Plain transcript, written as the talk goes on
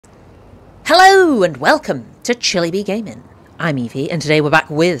Hello and welcome to Chili Bee Gaming. I'm Evie and today we're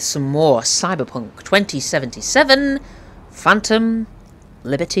back with some more Cyberpunk 2077 Phantom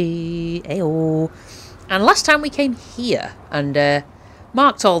Liberty. Ayo. And last time we came here and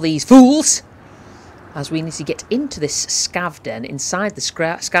marked all these fools as we need to get into this scav den inside the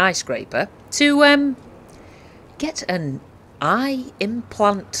skyscraper to get an eye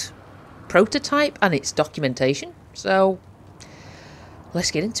implant prototype and its documentation. So let's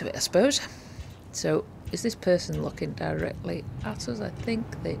get into it, I suppose. So, is this person looking directly at us? I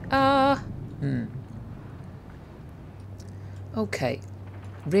think they are. Okay.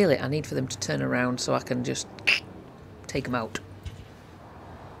 Really, I need for them to turn around so I can just take them out.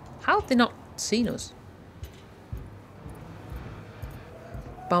 How have they not seen us?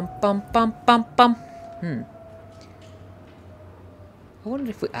 Bum, bum, bum, bum, bum. I wonder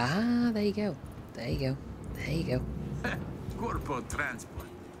if we... Ah, there you go. There you go. There you go. Corpo transport.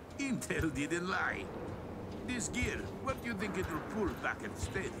 Intel didn't lie. This gear, what do you think it'll pull back at the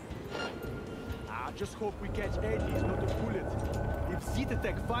stadium? I just hope we catch Eddie's, not a bullet. If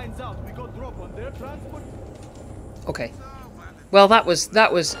Zetatech finds out we got drop on their transport... Okay. Well, that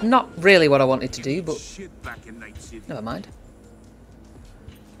was not really what I wanted to do, but never mind.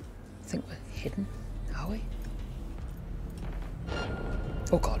 I think we're hidden, are we?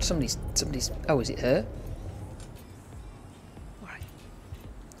 Oh god, somebody's... Oh, is it her?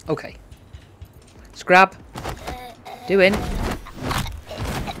 Okay. Scrab. Doing.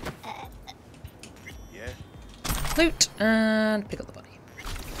 Yeah. Loot and pick up the body.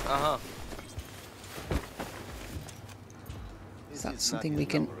 Is that something we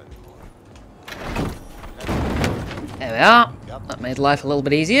can... There we are. That made life a little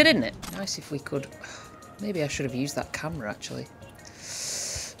bit easier, didn't it? Nice if we could... Maybe I should have used that camera, actually.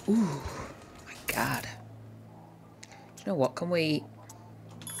 Ooh. My god. Do you know what? Can we...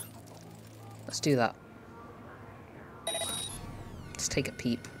 Let's do that. Let's take a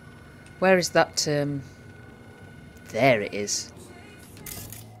peep. Where is that? There it is.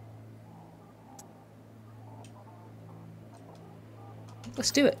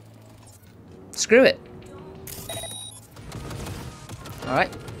 Let's do it. Screw it.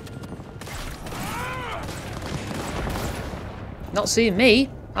 Alright. Not seeing me.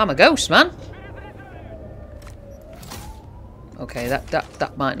 I'm a ghost, man. Okay,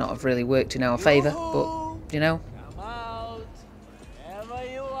 that might not have really worked in our favour, but, you know. Come out, wherever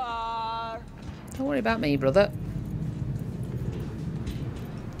you are. Don't worry about me, brother.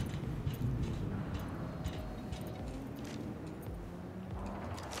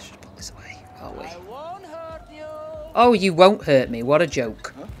 Let's just put this away, can't we? I won't hurt you. Oh, you won't hurt me. What a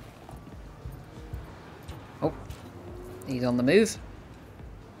joke. Huh? Oh, he's on the move.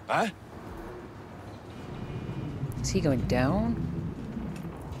 Huh? Is he going down?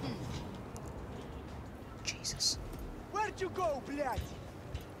 Jesus. Where'd you go, блядь?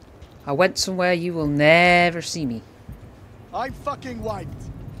 I went somewhere you will never see me. I'm fucking wiped.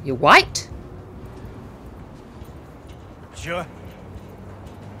 You're white? Sure.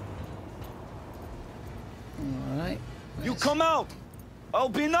 Alright. You come out! I'll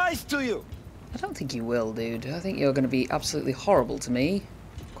be nice to you! I don't think you will, dude. I think you're going to be absolutely horrible to me,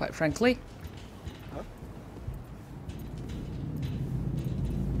 quite frankly.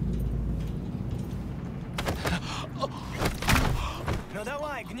 Ну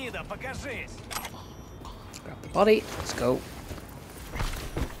давай, гнида, покажись. Grab the body. Let's go.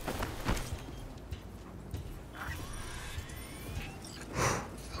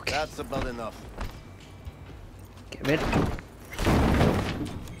 Okay. That's about enough. Get rid.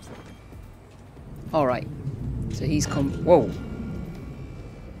 Alright. So he's come... Whoa.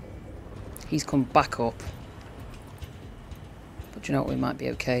 He's come back up. But you know what? We might be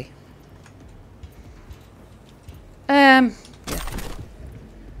okay. Yeah.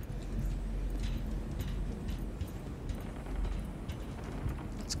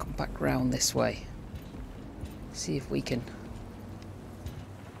 Let's come back round this way. See if we can...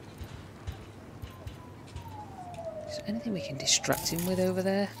 Is there anything we can distract him with over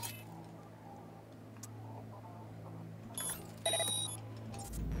there?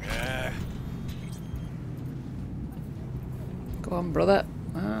 Go on, brother.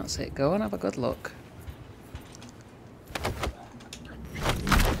 That's it. Go and have a good look.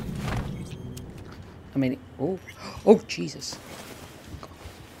 I mean, oh, Jesus.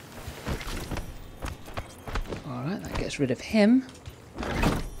 Alright, that gets rid of him.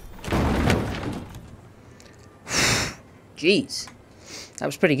 Jeez. That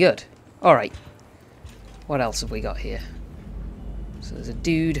was pretty good. Alright. What else have we got here? So there's a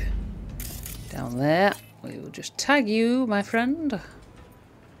dude down there. We will just tag you, my friend.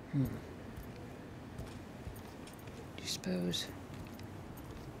 suppose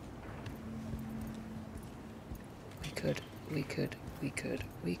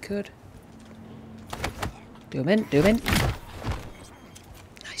we could. Do him in, do him in.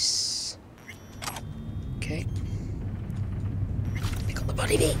 Nice. Okay. Pick up the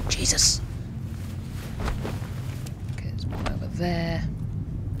body beat, Jesus. Okay, there's one over there.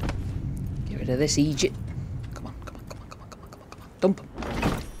 Get rid of this Egypt. Come on. Dump him.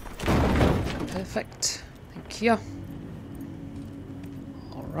 Perfect. Thank you.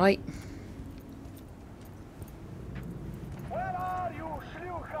 Alright.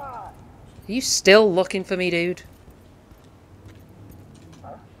 Are you still looking for me, dude?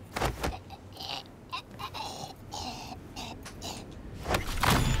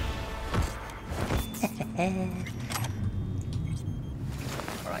 Alright.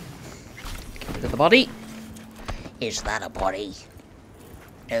 Get rid of the body. Is that a body?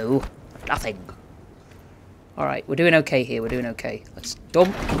 No, nothing. Alright, we're doing okay here, we're doing okay. Let's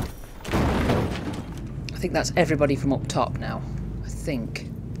dump. I think that's everybody from up top now. I think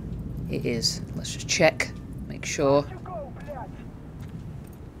it is. Let's just check, make sure.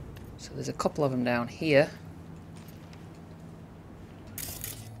 So there's a couple of them down here.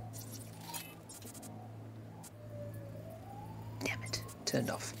 Damn it, turned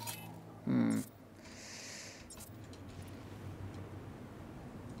off.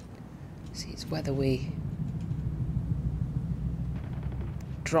 See, it's whether we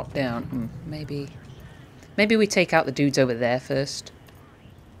drop down. Maybe we take out the dudes over there first.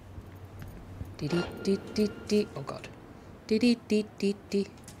 Oh god.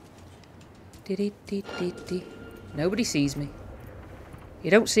 Nobody sees me. You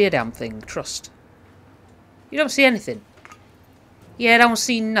don't see a damn thing, trust. You don't see anything. Yeah, I don't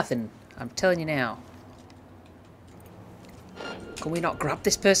see nothing. I'm telling you now. Can we not grab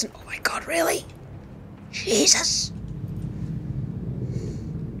this person? Oh my god, really? Jesus!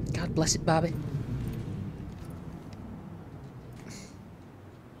 God bless it, Barbie.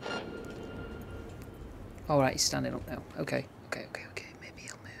 Alright, he's standing up now. Okay. Maybe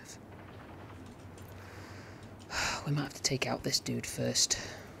he'll move. We might have to take out this dude first.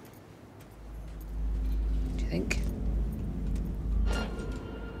 Do you think?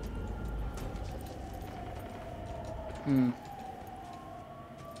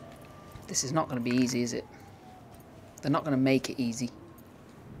 This is not going to be easy, is it? They're not going to make it easy.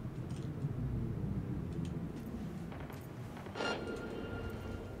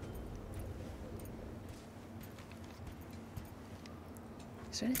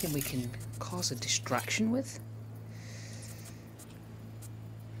 Is there anything we can cause a distraction with?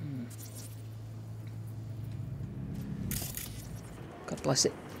 God bless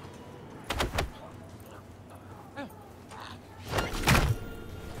it.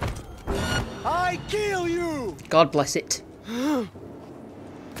 I kill you! God bless it.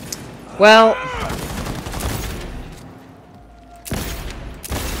 Well,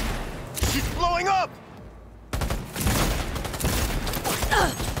 She's blowing up!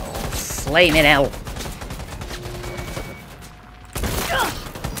 flaming hell.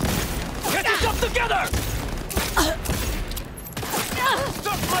 Get yourself together!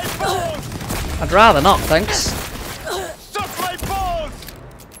 Suck my balls! I'd rather not, thanks. Suck my balls!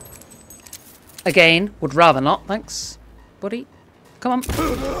 Again, would rather not, thanks. Buddy, come on.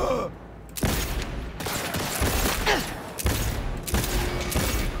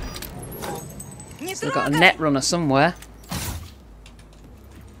 Still got a net runner somewhere.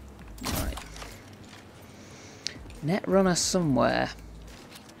 Right. Net runner somewhere.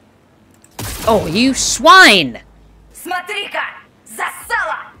 Oh, you swine!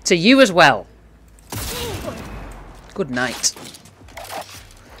 To you as well. Good night.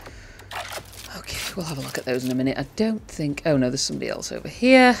 Okay, we'll have a look at those in a minute. I don't think... Oh no, there's somebody else over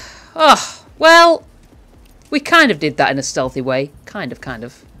here. Oh, well, we kind of did that in a stealthy way. Kind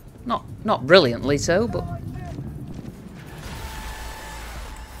of. Not brilliantly so, but...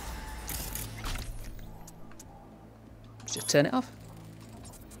 Let's just turn it off.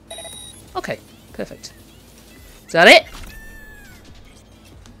 Okay, perfect. Is that it?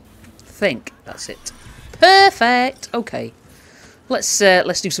 I think that's it. Perfect. Okay. Let's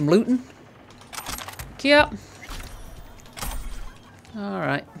do some looting. Yeah.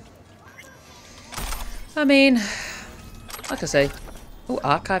 Alright. I mean, like I say. Oh,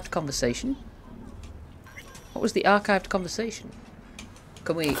 archived conversation. What was the archived conversation?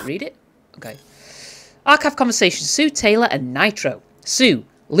 Can we read it? Okay. Archived conversation. Sue, Taylor, and Nitro. Sue,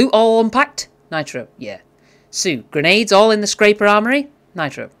 loot all unpacked? Nitro, yeah. Sue, grenades all in the scraper armory?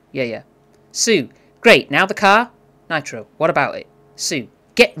 Nitro, yeah. Sue, great, now the car? Nitro, what about it? Sue,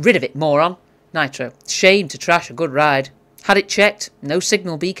 get rid of it, moron. Nitro. Shame to trash a good ride. Had it checked. No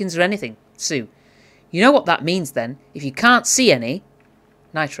signal beacons or anything. Sue. You know what that means then? If you can't see any...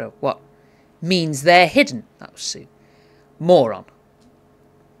 Nitro. What? Means they're hidden. That was Sue. Moron.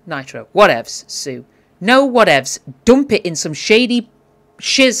 Nitro. Whatevs. Sue. No whatevs. Dump it in some shady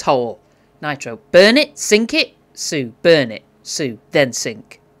shiz hole. Nitro. Burn it? Sink it? Sue. Burn it. Sue. Then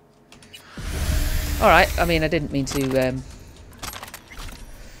sink. Alright. I mean, I didn't mean to do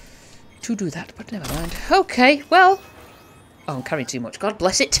that, but never mind. Okay, well... Oh, I'm carrying too much. God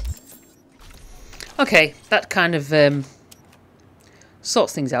bless it. Okay, that kind of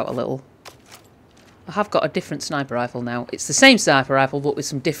sorts things out a little. I have got a different sniper rifle now. It's the same sniper rifle, but with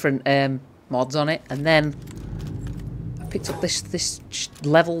some different mods on it. And then I picked up this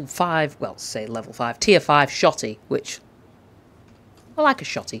level 5, well, say level 5, tier 5 shotty, which I like a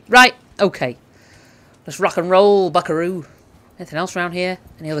shotty. Right, okay. Let's rock and roll, buckaroo. Anything else around here?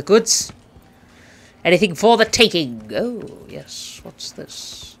 Any other goods? Anything for the taking? Oh, yes. What's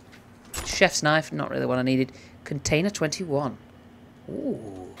this? Chef's knife. Not really what I needed. Container 21. Ooh.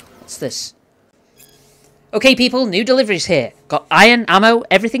 What's this? Okay, people. New deliveries here. Got iron, ammo,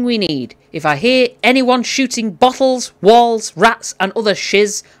 everything we need. If I hear anyone shooting bottles, walls, rats, and other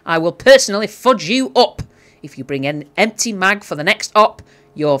shiz, I will personally fudge you up. If you bring an empty mag for the next op,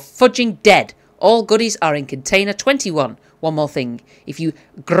 you're fudging dead. All goodies are in container 21. One more thing. If you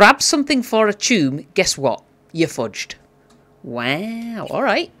grab something for a tomb, guess what? You're fudged. Wow.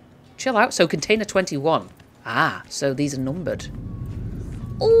 Alright. Chill out. So container 21. Ah, so these are numbered.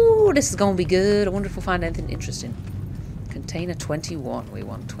 Ooh, this is going to be good. I wonder if we'll find anything interesting. Container 21. We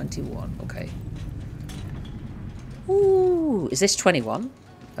want 21. Okay. Ooh, is this 21?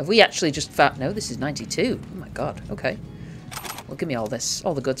 Have we actually just found... No, this is 92. Oh my god. Okay. Well, give me all this.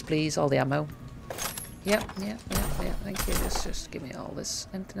 All the goods, please. All the ammo. Yep. Thank you. Just give me all this.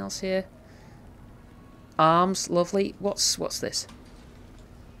 Anything else here? Arms, lovely. What's this?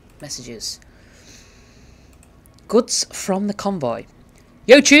 Messages. Goods from the convoy.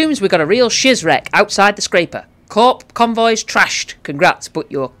 Yo, Tooms, we got a real shiz wreck outside the scraper. Corp convoy's trashed. Congrats, but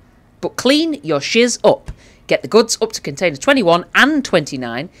clean your shiz up. Get the goods up to container 21 and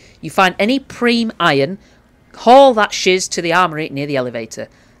 29. You find any preem iron. Haul that shiz to the armory near the elevator.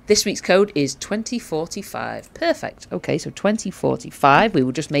 This week's code is 2045. Perfect. Okay, so 2045. We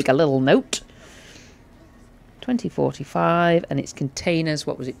will just make a little note. 2045, and it's containers.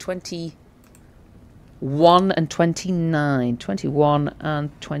 What was it? 21 and 29. 21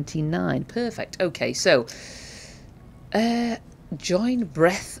 and 29. Perfect. Okay, so join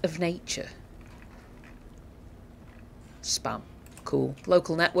Breath of Nature. Spam. Cool.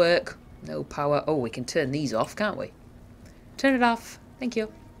 Local network. No power. Oh, we can turn these off, can't we? Turn it off. Thank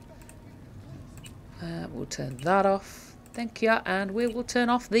you. We'll turn that off. Thank you. And we will turn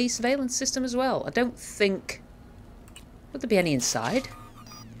off the surveillance system as well. I don't think... Would there be any inside?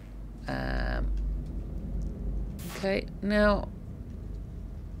 Okay. No.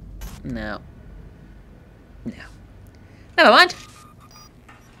 Never mind.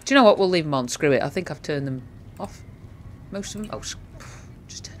 Do you know what? We'll leave them on. Screw it. I think I've turned them off. Most of them. Oh, just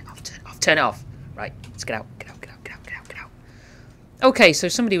turn it off. Turn it off. Right. Let's get out. Get out. Okay, so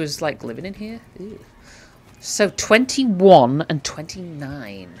somebody was, like, living in here. Ew. So, 21 and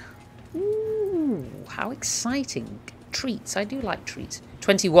 29. Ooh, how exciting. Treats. I do like treats.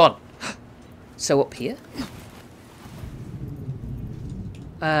 21. So, up here.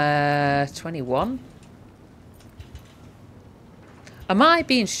 21. Am I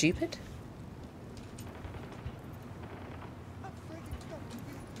being stupid?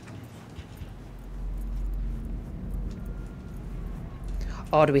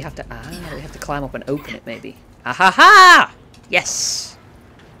 Or do we have to... we have to climb up and open it, maybe. Ah-ha-ha! Yes!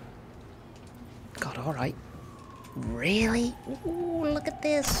 God, alright. Really? Ooh, look at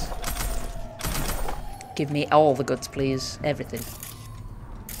this. Give me all the goods, please. Everything.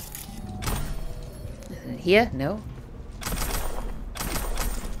 Anything here? No?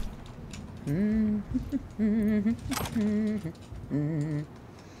 In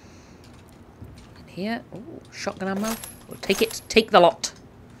here? Ooh, shotgun ammo. We'll take it. Take the lot.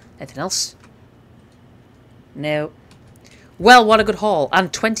 Anything else? No. Well, what a good haul.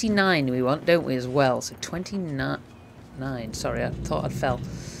 And 29 we want, don't we, as well? So 29. Sorry, I thought I'd fell.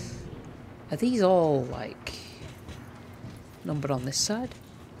 Are these all, like, numbered on this side?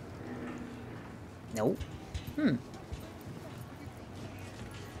 No. Can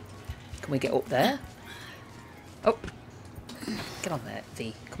we get up there? Oh. Get on there,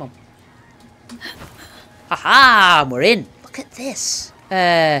 V. Come on. Aha! We're in. Look at this.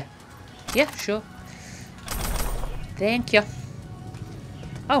 Yeah, sure. Thank you.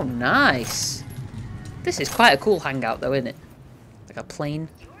 Oh, nice. This is quite a cool hangout, though, isn't it? Like a plane.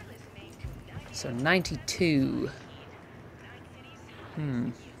 So 92.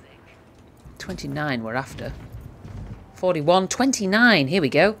 29 we're after. 41, 29. Here we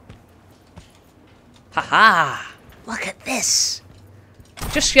go. Haha! Look at this.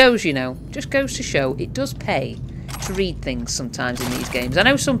 Just shows, you know, just goes to show it does pay to read things sometimes in these games. I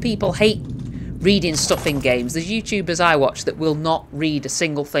know some people hate reading stuff in games. There's YouTubers I watch that will not read a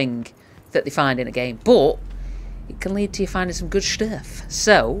single thing that they find in a game, but it can lead to you finding some good stuff.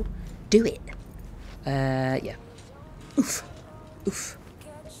 So, do it. Yeah. Oof. Oof.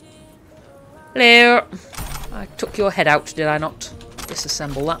 Hello. I took your head out, did I not?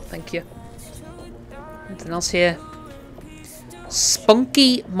 Disassemble that, thank you. Anything else here?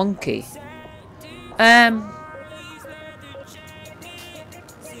 Spunky Monkey.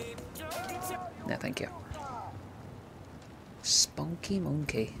 No, thank you. Spunky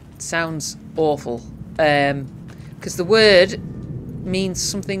Monkey. It sounds awful. Because the word means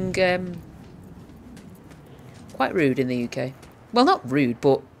something quite rude in the UK. Well, not rude,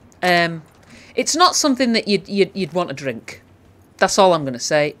 but it's not something that you'd want to drink. That's all I'm going to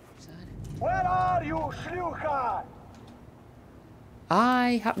say. Where are you, Shlucha?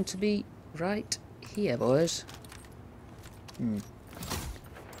 I happen to be right here, boys.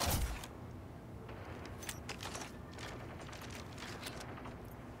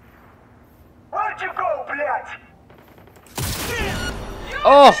 Where'd you go, блядь?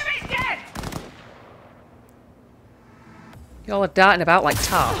 Oh! Y'all are darting about like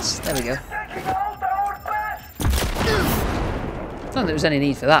tarts. There we go. Taking out our best! I don't think there was any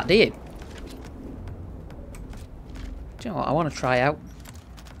need for that, do you? Do you know what I want to try out?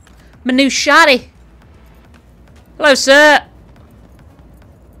 My new shotty! Hello, sir!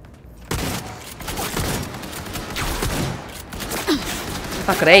 If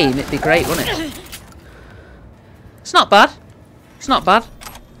I could aim, it'd be great, wouldn't it? It's not bad. It's not bad.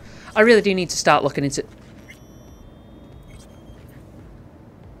 I really do need to start looking into...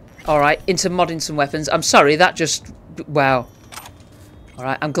 Alright, into modding some weapons. I'm sorry, that just... Wow.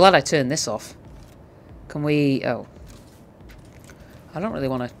 Alright, I'm glad I turned this off. Can we... Oh. I don't really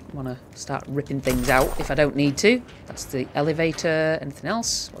want to start ripping things out if I don't need to. That's the elevator. Anything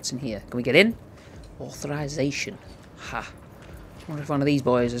else? What's in here? Can we get in? Authorization. Ha. I wonder if one of these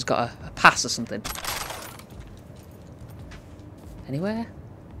boys has got a pass or something. Anywhere?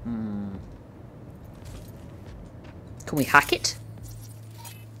 Can we hack it?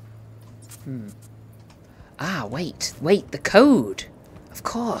 Ah, wait. Wait, the code. Of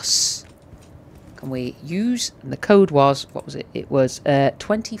course. Can we use... And the code was... What was it? It was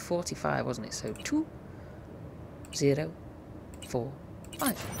 2045, wasn't it? So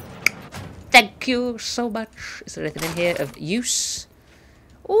 2045. Thank you so much. Is there anything in here of use?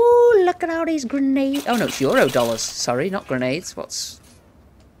 Oh, look at all these grenades. Oh, no, it's Euro dollars. Sorry, not grenades. What's...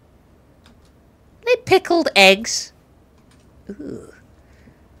 They pickled eggs. Ooh.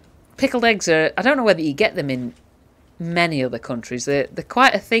 Pickled eggs are... I don't know whether you get them in many other countries. They're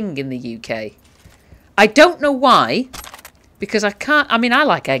quite a thing in the UK. I don't know why, because I can't... I mean, I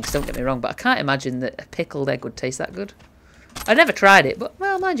like eggs, don't get me wrong, but I can't imagine that a pickled egg would taste that good. I never tried it, but,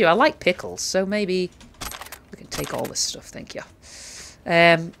 well, mind you, I like pickles, so maybe we can take all this stuff, thank you.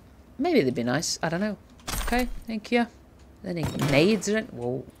 Maybe they'd be nice, I don't know. Okay, thank you. Any grenades in it?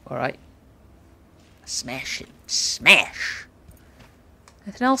 Whoa, alright. Smash it. Smash!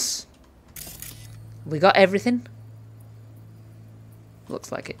 Anything else? We got everything?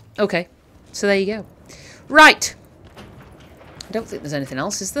 Looks like it. Okay, so there you go. Right! I don't think there's anything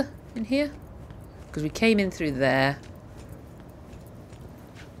else, is there, in here? Because we came in through there.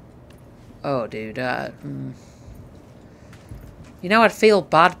 Oh, dude. You know, I'd feel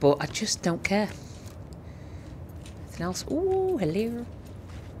bad, but I just don't care. Anything else? Ooh, hello.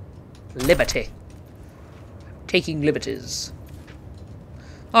 Liberty. Taking liberties.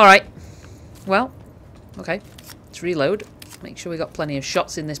 Alright. Well, okay. Let's reload. Make sure we got plenty of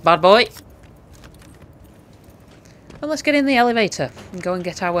shots in this bad boy. And let's get in the elevator and go and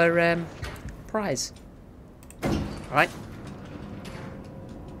get our prize. Alright.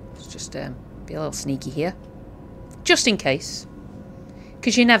 Let's just be a little sneaky here. Just in case.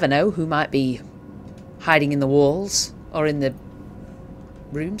 Because you never know who might be hiding in the walls or in the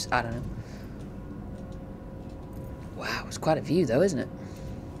rooms. I don't know. Wow, it's quite a view though, isn't it?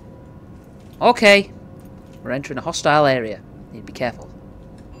 Okay. We're entering a hostile area. Need to be careful.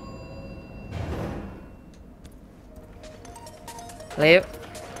 Hello.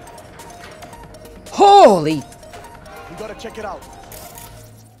 Holy! We gotta check it out.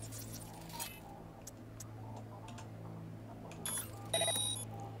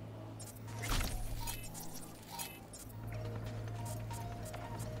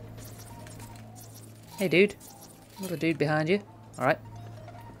 Hey, dude. Another dude behind you. Alright.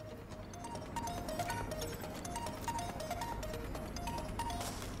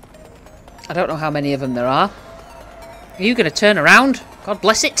 I don't know how many of them there are. Are you going to turn around? God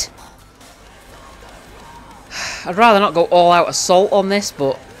bless it. I'd rather not go all out assault on this,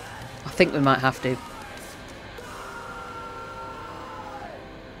 but I think we might have to.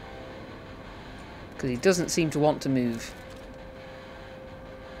 Because he doesn't seem to want to move.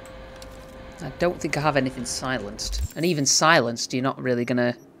 I don't think I have anything silenced. And even silenced, you're not really going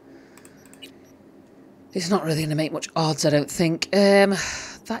to... It's not really going to make much odds, I don't think.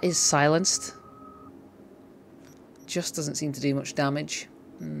 That is silenced. Just doesn't seem to do much damage.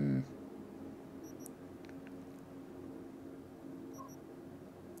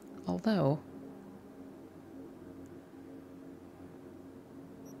 Although...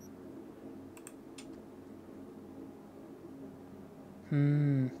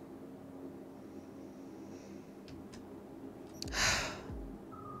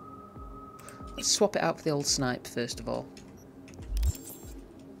 Let's swap it out for the old snipe first of all.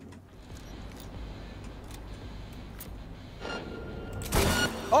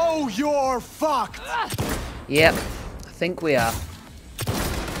 Oh, you're fucked! Yep, I think we are.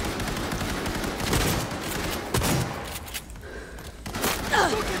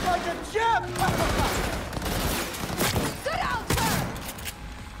 Looking like a gem! Sit down, sir!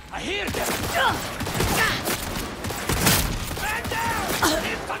 I hear them! Man down!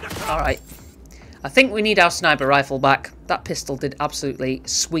 Alright. I think we need our sniper rifle back. That pistol did absolutely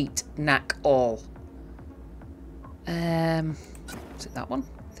sweet knack all. Was it that one?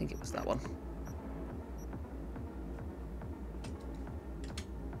 I think it was that one.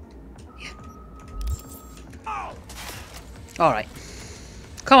 Yeah. Alright.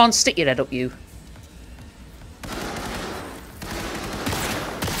 Come on, stick your head up, you.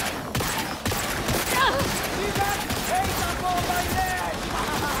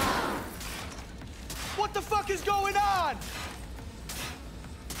 What the fuck is going on?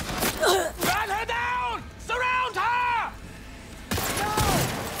 Run her down! Surround her!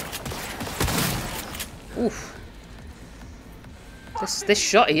 No! Oof. This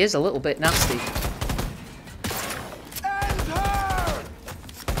shotty is a little bit nasty. End her!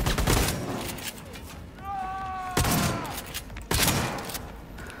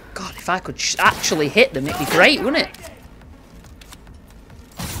 God, if I could actually hit them, it'd be great, wouldn't it?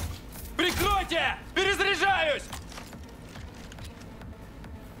 Прикройте! Перезаряжаюсь!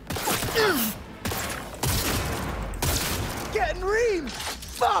 Getting reamed!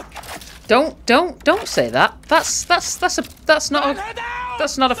 Fuck! Don't say that. That's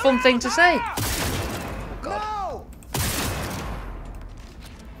not a fun thing to say. No!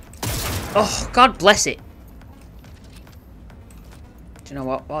 Oh, God bless it. Do you know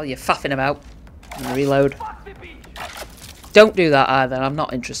what? While you're faffing about, I'm gonna reload. Don't do that either. I'm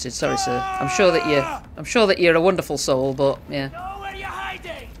not interested. Sorry, sir. I'm sure that you're a wonderful soul, but yeah. Know where you're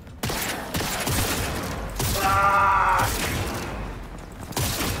hiding!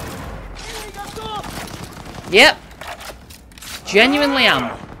 Yep. Genuinely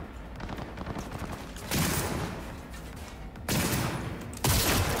am.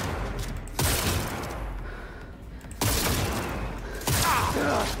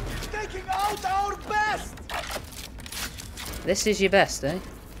 Taking out our best! This is your best, eh?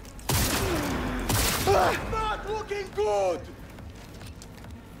 Not looking good!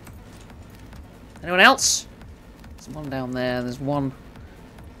 Anyone else? There's one down there. There's one.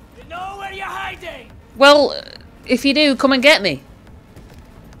 You know where you're hiding! Well, if you do, come and get me.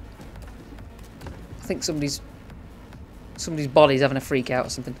 I think somebody's body's having a freak out or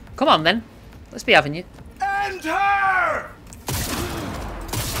something. Come on then. Let's be having you. End her!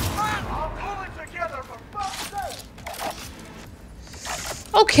 I'll pull it together for fuck's sake!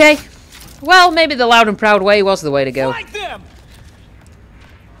 Okay. Well, maybe the loud and proud way was the way to go. Fight them!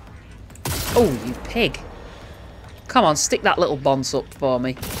 Oh, you pig. Come on, stick that little bonce up for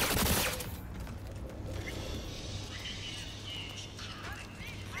me.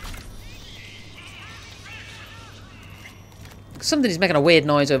 Something's making a weird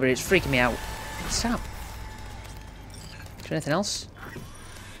noise over here. It's freaking me out. Stop. Is there anything else?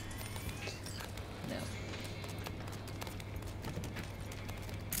 No.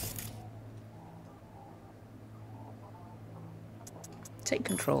 Take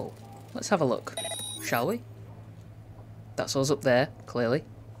control. Let's have a look. Shall we? That's us up there, clearly.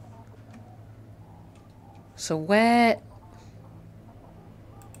 So where...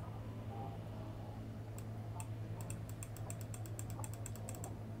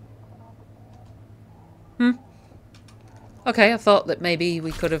 Okay, I thought that maybe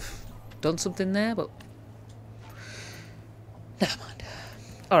we could have done something there, but Never mind.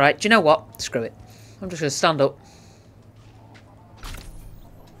 Alright, do you know what? Screw it. I'm just going to stand up.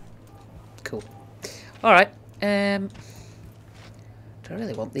 Cool. Alright. Do I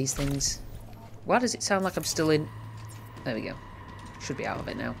really want these things? Why does it sound like I'm still in... There we go. Should be out of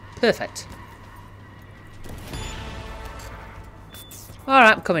it now. Perfect.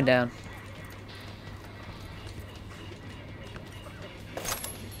 Alright, I'm coming down.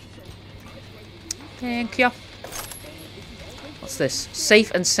 Thank you. What's this?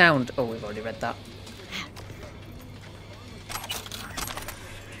 Safe and sound. Oh, we've already read that.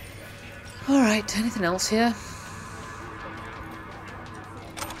 Alright, anything else here?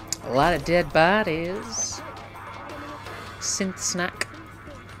 A lot of dead bodies. Synth snack.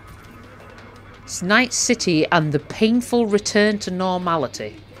 It's Night City and the painful return to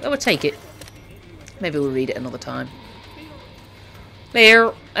normality. Oh, we'll take it. Maybe we'll read it another time.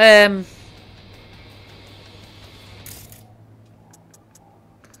 There.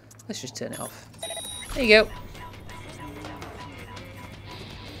 Let's just turn it off. There you go.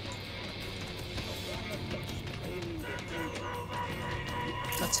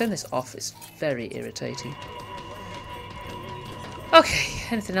 I'll turn this off. It's very irritating. Okay,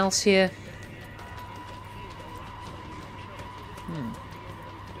 anything else here?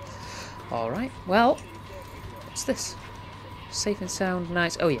 Alright, well, what's this? Safe and sound,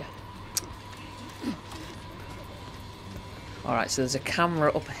 nice. Oh, yeah. Alright, so there's a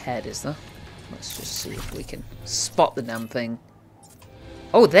camera up ahead, is there? Let's just see if we can spot the damn thing.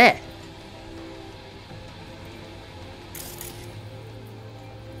 Oh, there!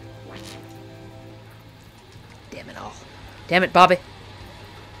 Damn it all. Damn it, Bobby.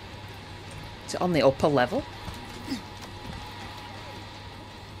 Is it on the upper level?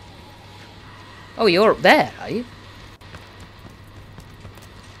 Oh, you're up there, are you?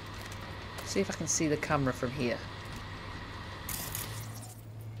 See if I can see the camera from here.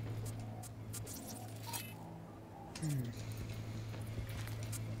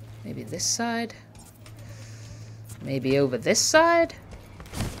 Maybe this side? Maybe over this side?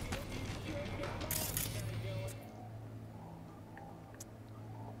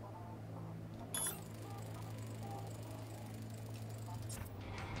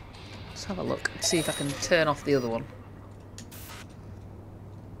 Let's have a look. See if I can turn off the other one.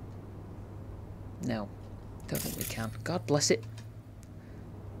 No. Don't think we can. God bless it.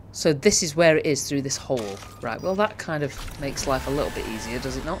 So this is where it is through this hole. Right, well that kind of makes life a little bit easier,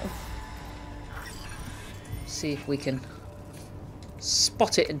 does it not? See if we can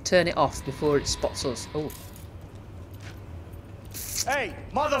spot it and turn it off before it spots us. Oh. Hey,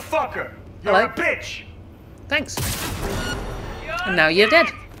 motherfucker! You're Hello. a bitch! Thanks. And now you're dead.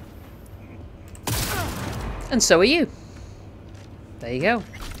 And so are you. There you go.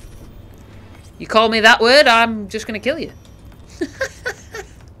 You call me that word, I'm just going to kill you.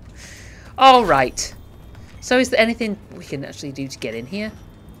 Alright. So is there anything we can actually do to get in here?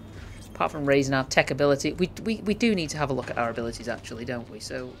 Apart from raising our tech ability. We do need to have a look at our abilities actually, don't we?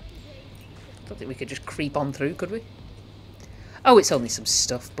 So I don't think we could just creep on through, could we? Oh, it's only some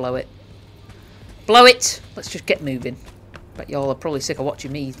stuff. Blow it. Blow it! Let's just get moving. Bet y'all are probably sick of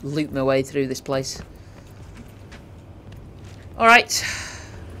watching me loot my way through this place. Alright.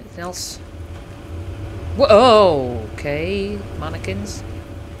 Anything else? Whoa! Okay. Mannequins.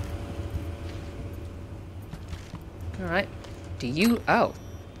 Alright. Do you... Oh.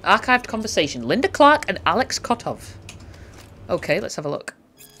 Archived conversation. Linda Clark and Alex Kotov. Okay, let's have a look.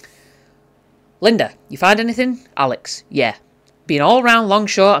 Linda, you find anything? Alex, yeah. Been all round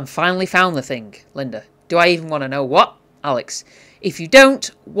Longshore and finally found the thing. Linda, do I even want to know what? Alex, if you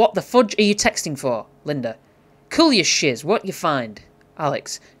don't, what the fudge are you texting for? Linda, cool your shiz, what you find?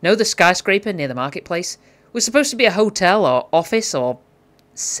 Alex, know the skyscraper near the marketplace? Was supposed to be a hotel or office or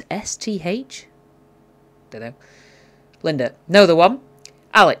STH? Don't know. Linda, know the one?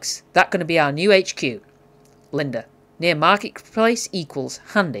 Alex, that gonna be our new HQ. Linda, near marketplace equals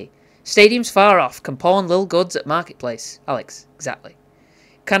handy. Stadium's far off, can pawn lil goods at marketplace. Alex, exactly.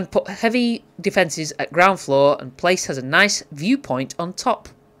 Can put heavy defences at ground floor and place has a nice viewpoint on top.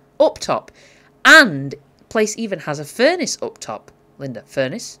 Up top. And place even has a furnace up top. Linda,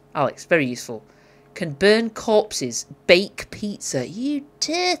 furnace? Alex, very useful. Can burn corpses, bake pizza. You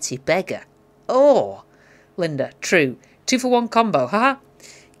dirty beggar. Oh. Linda, true. 2-for-1 combo, haha.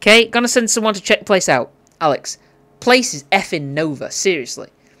 Okay, gonna send someone to check the place out. Alex, place is effing Nova, seriously.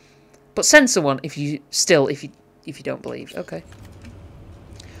 But send someone if you don't believe. Okay.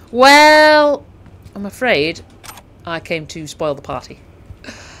 Well, I'm afraid I came to spoil the party.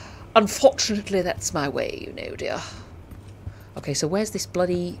 Unfortunately, that's my way, you know, dear. Okay, so where's this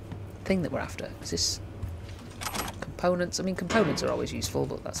bloody thing that we're after? Is this components. I mean, components are always useful,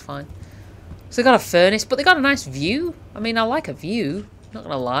 but that's fine. So they got a furnace, but they got a nice view. I mean, I like a view. Not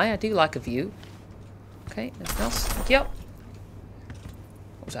gonna lie, I do like a view. Okay, anything else? Thank you.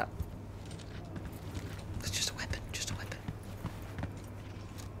 What was that? It's just a weapon, just a weapon.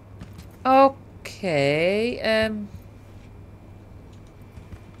 Okay,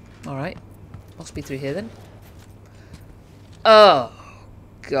 alright. Must be through here then. Oh,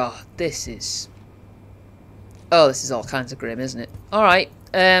 God, this is... Oh, this is all kinds of grim, isn't it? Alright,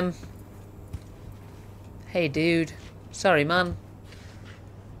 hey, dude. Sorry, man.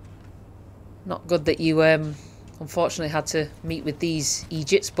 Not good that you, unfortunately had to meet with these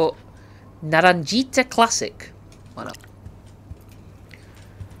Egypts, but... Naranjita Classic. Why not?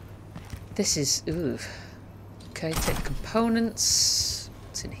 This is... Ooh. Okay, take components.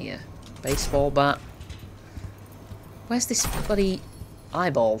 What's in here? Baseball bat. Where's this bloody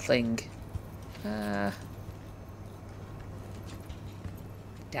eyeball thing?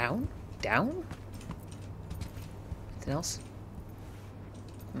 Down? Down? Anything else?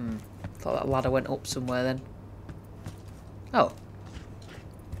 Thought that ladder went up somewhere then. Oh.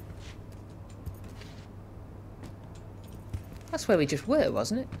 That's where we just were,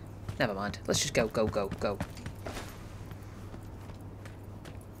 wasn't it? Never mind. Let's just go, go, go, go.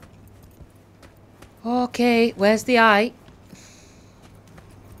 Okay, where's the eye?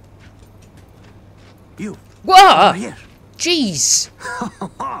 You. Whoa! Over here. Jeez!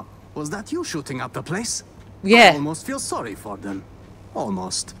 Was that you shooting up the place? Yeah. I almost feel sorry for them.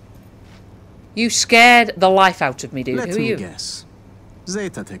 Almost. You scared the life out of me, dude. Let Who are me you? guess.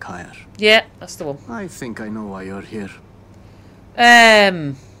 Zeta Tech hire. Yeah, that's the one. I think I know why you're here.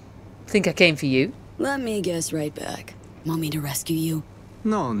 Think I came for you. Let me guess right back. Want me to rescue you?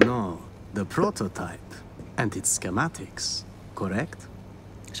 No, no. The prototype. And its schematics. Correct?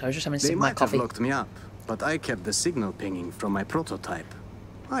 So I was just having They some of my might have coffee. locked me up, but I kept the signal pinging from my prototype.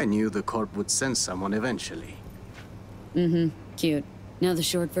 I knew the Corp would send someone eventually. Mm-hmm. Cute. Now the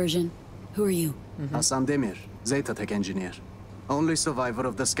short version. Who are you? Hassan Demir, Zeta Tech engineer. Only survivor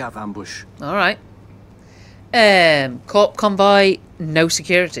of the scav ambush. Alright. Corp convoy, no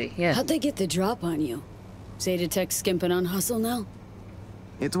security. Yeah. How'd they get the drop on you? Zeta Tech skimping on hustle now?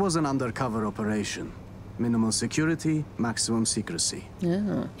 It was an undercover operation. Minimal security, maximum secrecy.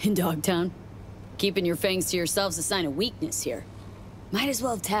 Yeah. In Dogtown? Keeping your fangs to yourselves a sign of weakness here. Might as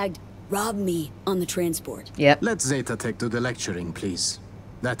well have tagged "rob me" on the transport. Yep. Let Zeta Tech do the lecturing, please.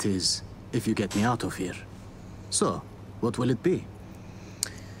 That is, if you get me out of here. So, what will it be?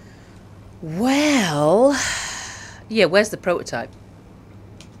 Well... Yeah, where's the prototype?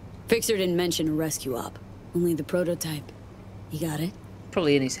 Fixer didn't mention a rescue op. Only the prototype. You got it?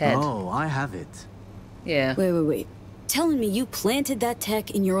 Probably in his head. Oh, I have it. Yeah. Wait. Telling me you planted that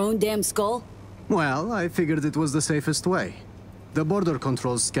tech in your own damn skull? Well, I figured it was the safest way. The border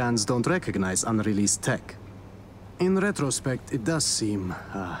control scans don't recognize unreleased tech. In retrospect, it does seem,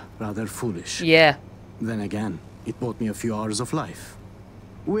 rather foolish. Yeah. Then again, it bought me a few hours of life.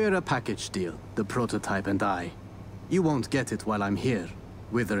 We're a package deal, the prototype and I. You won't get it while I'm here,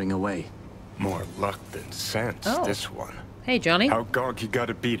 withering away. More luck than sense, Oh. this one. Hey, Johnny. How gog you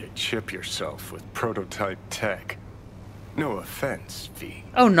gotta be to chip yourself with prototype tech? No offense, V.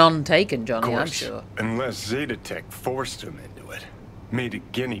 Oh, none taken, Johnny, Of I'm course, sure. unless Zeta Tech forced him into it. Made a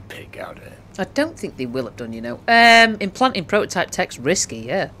guinea pig out of it. I don't think they will have done, you know. Implanting prototype tech's risky,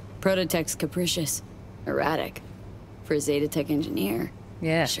 yeah. Prototype's capricious. Erratic. For a Zeta Tech engineer.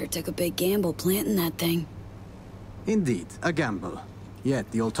 Yeah. Sure took a big gamble planting that thing. Indeed, a gamble.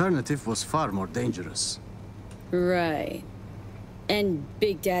 Yet the alternative was far more dangerous. Right. And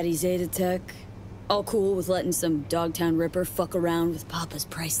Big Daddy Zeta Tech? All cool with letting some Dogtown Ripper fuck around with Papa's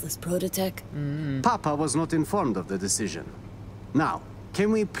priceless prototech? Papa was not informed of the decision. Now,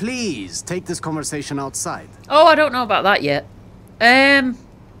 can we please take this conversation outside? Oh, I don't know about that yet.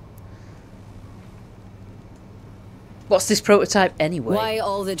 What's this prototype anyway? Why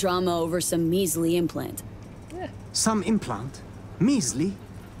all the drama over some measly implant? Some implant? Measly?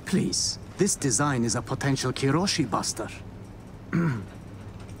 Please, this design is a potential Kiroshi buster.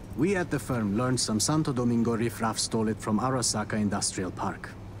 We at the firm learned some Santo Domingo riffraff stole it from Arasaka Industrial Park.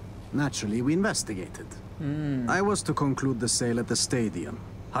 Naturally, we investigated. I was to conclude the sale at the stadium.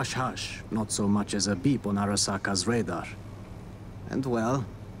 Hush-hush, not so much as a beep on Arasaka's radar. And well,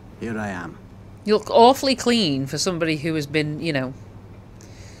 here I am. You look awfully clean for somebody who has been, you know...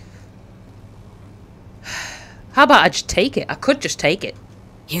 How about I just take it? I could just take it.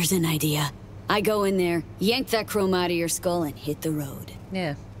 Here's an idea. I go in there, yank that chrome out of your skull, and hit the road.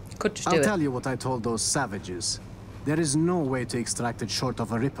 Yeah, could just do I'll it. tell you what I told those savages. There is no way to extract it short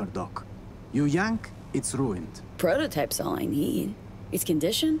of a Ripper dock. You yank, it's ruined. Prototype's all I need. Its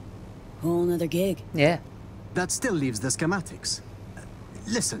condition? Whole nother gig. Yeah. That still leaves the schematics.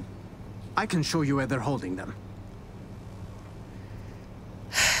 Listen, I can show you where they're holding them.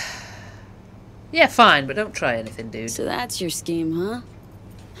 Yeah, fine, but don't try anything, dude. So that's your scheme, huh?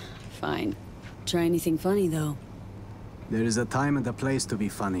 Fine. Try anything funny, though. There is a time and a place to be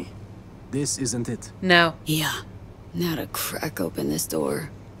funny. This isn't it. No. Yeah. Now to crack open this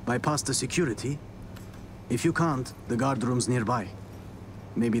door. Bypass the security? If you can't, the guard room's nearby.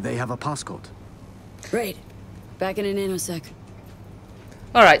 Maybe they have a passcode. Right. Back in a nanosec.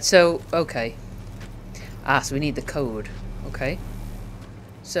 Alright, so, okay. Ah, so we need the code. Okay.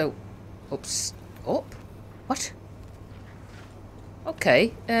 So, oops. Up? What?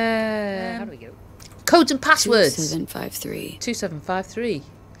 Okay. How do we go? Codes and passwords. 2753. 2753.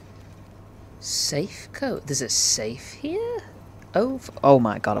 Safe code. There's a safe here? Oh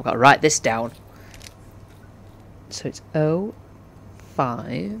my god, I've got to write this down. So it's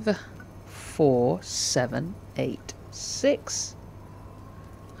 054786.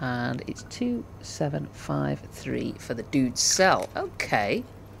 And it's 2753 for the dude's cell. Okay.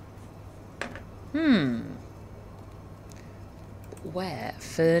 Where?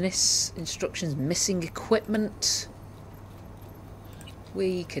 Furnace. Instructions. Missing equipment.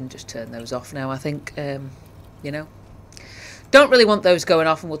 We can just turn those off now, I think. You know. Don't really want those going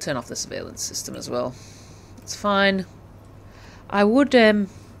off, and we'll turn off the surveillance system as well. It's fine. I would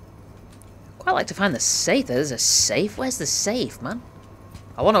quite like to find the safe. There's a safe. Where's the safe, man?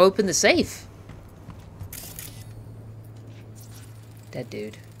 I want to open the safe. Dead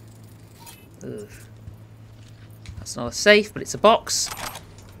dude. Ugh. That's not a safe, but it's a box.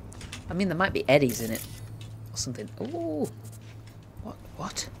 I mean, there might be eddies in it. Or something. Ooh.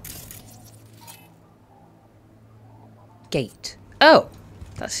 What? Gate. Oh!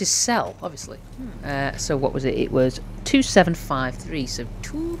 That's his cell, obviously. So what was it? It was 2753. So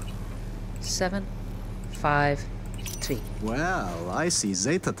 2753. Well, I see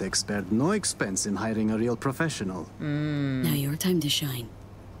Zetatech spared no expense in hiring a real professional. Now your time to shine.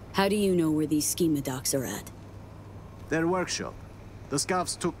 How do you know where these schema docs are at? Their workshop. The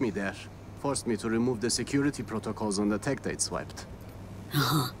scavs took me there. Forced me to remove the security protocols on the tech they'd swiped.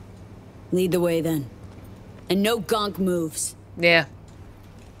 Uh-huh. Lead the way, then. And no gonk moves. Yeah.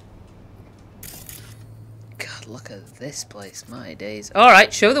 God, look at this place. My days.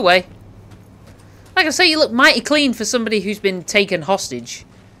 Alright, show the way. Like I say, you look mighty clean for somebody who's been taken hostage.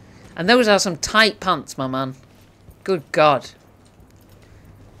 And those are some tight pants, my man. Good God.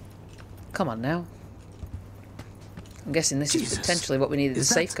 Come on now. I'm guessing this is potentially what we needed the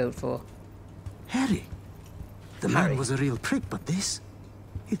safe code for. Harry. The man was a real prick, but this...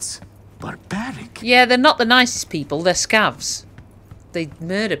 It's barbaric. Yeah, they're not the nicest people. They're scavs. They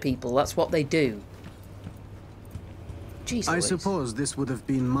murder people. That's what they do. Jeez I Louise. suppose this would have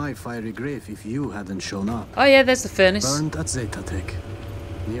been my fiery grave if you hadn't shown up. Oh yeah, there's the furnace. Burned at Zetatech.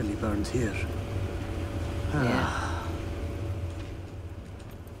 Nearly burned here. Yeah.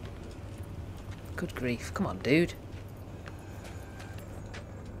 Good grief. Come on, dude.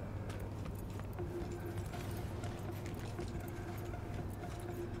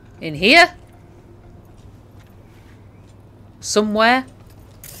 In here? Somewhere?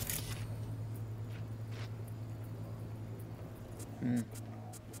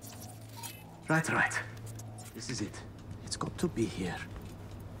 Right. This is it. It's got to be here.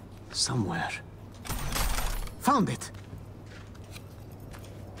 Somewhere. Found it!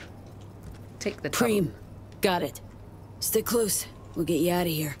 Take the trouble. Preem. Got it. Stick close. We'll get you out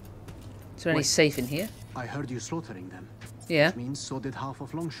of here. Is there any safe in here? I heard you slaughtering them. Yeah. Which means so did half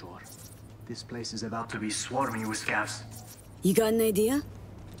of Longshore. This place is about to be swarming with scavs. You got an idea?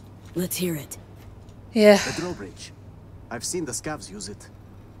 Let's hear it. Yeah. The drawbridge. I've seen the scavs use it.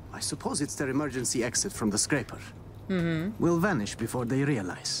 I suppose it's their emergency exit from the scraper. Will vanish before they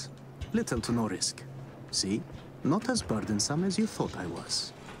realize. Little to no risk. See? Not as burdensome as you thought I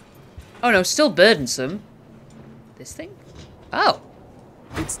was. Oh no, still burdensome. This thing? Oh.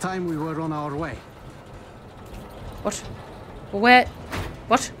 It's time we were on our way. What? Where?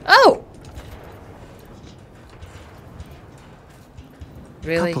 What? Oh!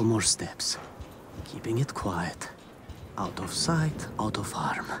 Really? Couple more steps. Keeping it quiet. Out of sight, out of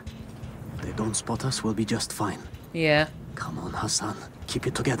harm. If they don't spot us, we'll be just fine. Yeah. Come on, Hassan. Keep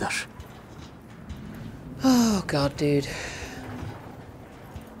it together. Oh god, dude.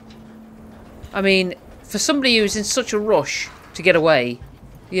 I mean, for somebody who's in such a rush to get away,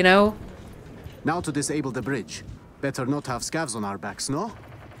 you know? Now to disable the bridge. Better not have scavs on our backs, no?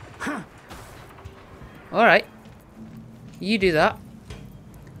 Alright. You do that.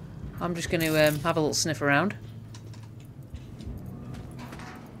 I'm just going to have a little sniff around.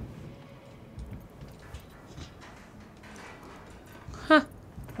 Huh.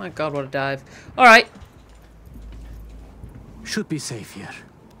 My god, what a dive. Alright. Should be safe here.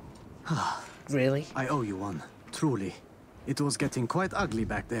 Really? I owe you one, truly. It was getting quite ugly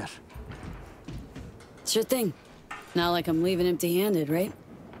back there. Sure thing. Not like I'm leaving empty-handed, right?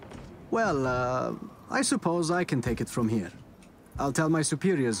 Well, I suppose I can take it from here. I'll tell my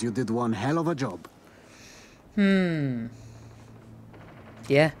superiors you did one hell of a job. Yeah.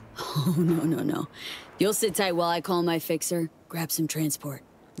 Oh, no. You'll sit tight while I call my fixer, grab some transport.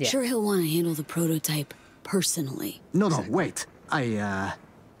 Yeah. Sure he'll want to handle the prototype personally. No, wait. I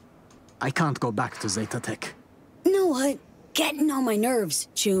can't go back to Zeta Tech. You know what? Getting on my nerves,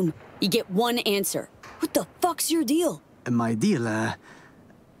 Choom. You get one answer. What the fuck's your deal? My deal,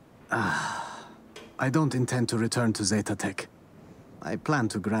 I don't intend to return to Zeta Tech. I plan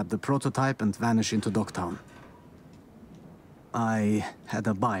to grab the prototype and vanish into Dogtown. I had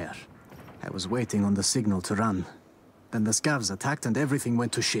a buyer. I was waiting on the signal to run. Then the scavs attacked and everything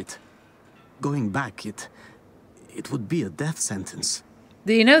went to shit. Going back, it would be a death sentence.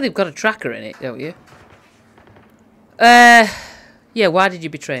 You know they've got a tracker in it, don't you? Yeah, why did you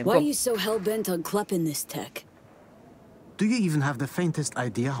betray him? Why Go are on. you so hell-bent on klepping this tech? Do you even have the faintest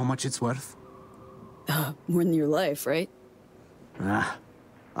idea how much it's worth? More than your life, right? I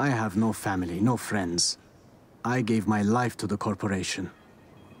have no family, no friends. I gave my life to the corporation.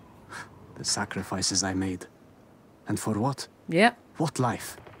 The sacrifices I made. And for what? Yeah. What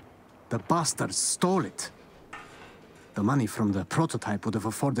life? The bastards stole it. The money from the prototype would have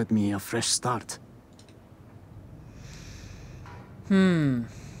afforded me a fresh start. How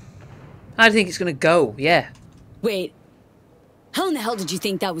do you think it's gonna go? Yeah. Wait. How in the hell did you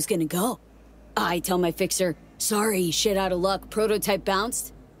think that was gonna go? I tell my fixer, sorry, shit out of luck, prototype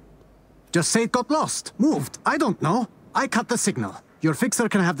bounced? Just say it got lost, moved, I don't know. I cut the signal. Your fixer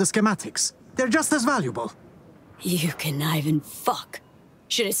can have the schematics. They're just as valuable. You conniving fuck.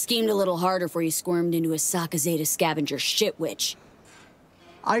 Should have schemed a little harder before you squirmed into a Saka Zeta scavenger shit witch.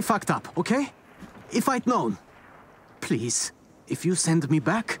 I fucked up, okay? If I'd known. Please, if you send me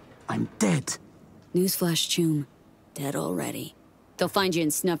back, I'm dead. Newsflash, Choom. Dead already. They'll find you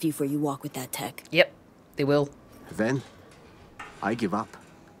and snuff you before you walk with that tech. Yep. They will. Then, I give up.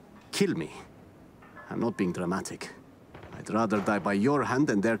 Kill me. I'm not being dramatic. I'd rather die by your hand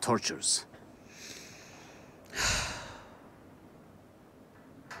than their tortures.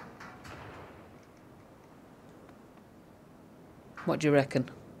 What do you reckon?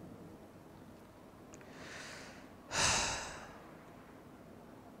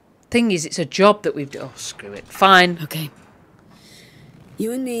 Thing is, it's a job that we've done. Oh, screw it. Fine. Okay.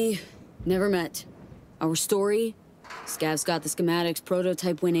 You and me never met. Our story, Scav's got the schematics,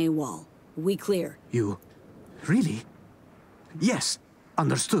 prototype went AWOL. We clear. You... really? Yes,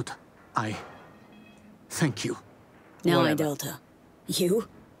 understood. Thank you. Now I Whatever. Delta. You?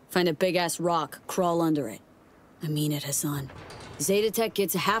 Find a big-ass rock, crawl under it. I mean it, Hassan. Zeta Tech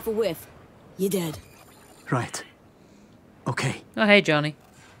gets a half a whiff. You dead. Right. Okay. Oh, hey, Johnny.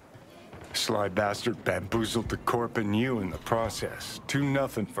 Sly bastard bamboozled the corp and you in the process.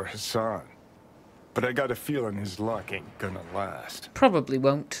 2-0 for Hassan. But I got a feeling his luck ain't gonna last. Probably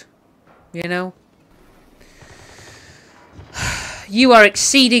won't. You know? You are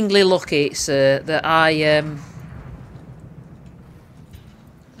exceedingly lucky, sir, that I'm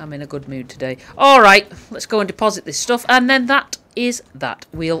in a good mood today. Alright, let's go and deposit this stuff, and then that is that.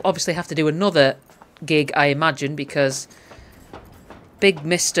 We'll obviously have to do another gig, I imagine, because big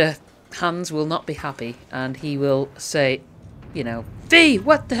Mr. Hans will not be happy, and he will say, you know, V,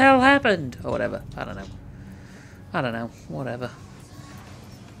 what the hell happened? Or whatever. I don't know. Whatever.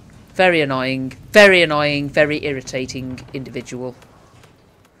 Very annoying, very irritating individual.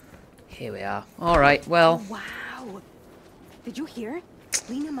 Here we are. Alright, well, Wow. Did you hear?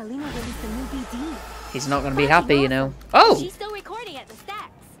 Lena Malina released a new BD. he's not going to be happy, you know. Oh! She's still recording at the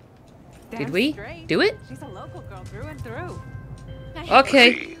stacks. Did we do it? She's a local girl through and through.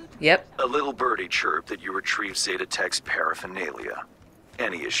 Okay. Yep. A little birdie chirped that you retrieved Zeta Tech's paraphernalia.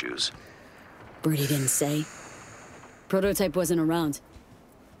 Any issues? Birdie didn't say. Prototype wasn't around.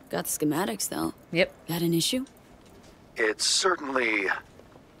 Got the schematics, though. Yep. Got an issue? It's certainly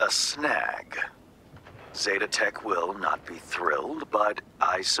a snag. Zeta Tech will not be thrilled, but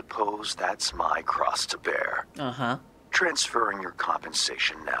I suppose that's my cross to bear. Uh-huh. Transferring your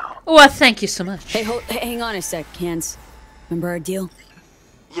compensation now. Oh, well, thank you so much. Hey, hang on a sec, Hans. Remember our deal?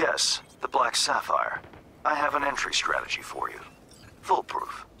 Yes, the Black Sapphire. I have an entry strategy for you.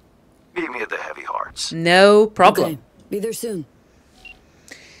 Foolproof. Meet me at the Heavy Hearts. No problem. Okay, be there soon.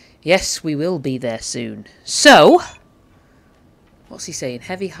 Yes, we will be there soon. So, what's he saying?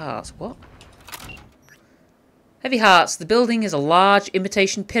 Heavy hearts. What? Heavy Hearts. The building is a large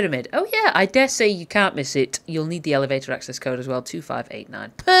imitation pyramid. Oh yeah, I dare say you can't miss it. You'll need the elevator access code as well.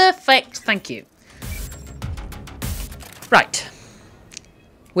 2589. Perfect. Thank you. Right.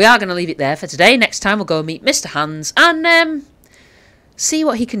 We are going to leave it there for today. Next time we'll go meet Mr. Hands and see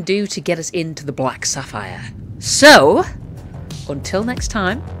what he can do to get us into the Black Sapphire. So, until next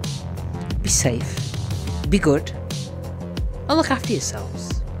time, be safe, be good, and look after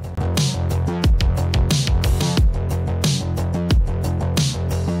yourselves.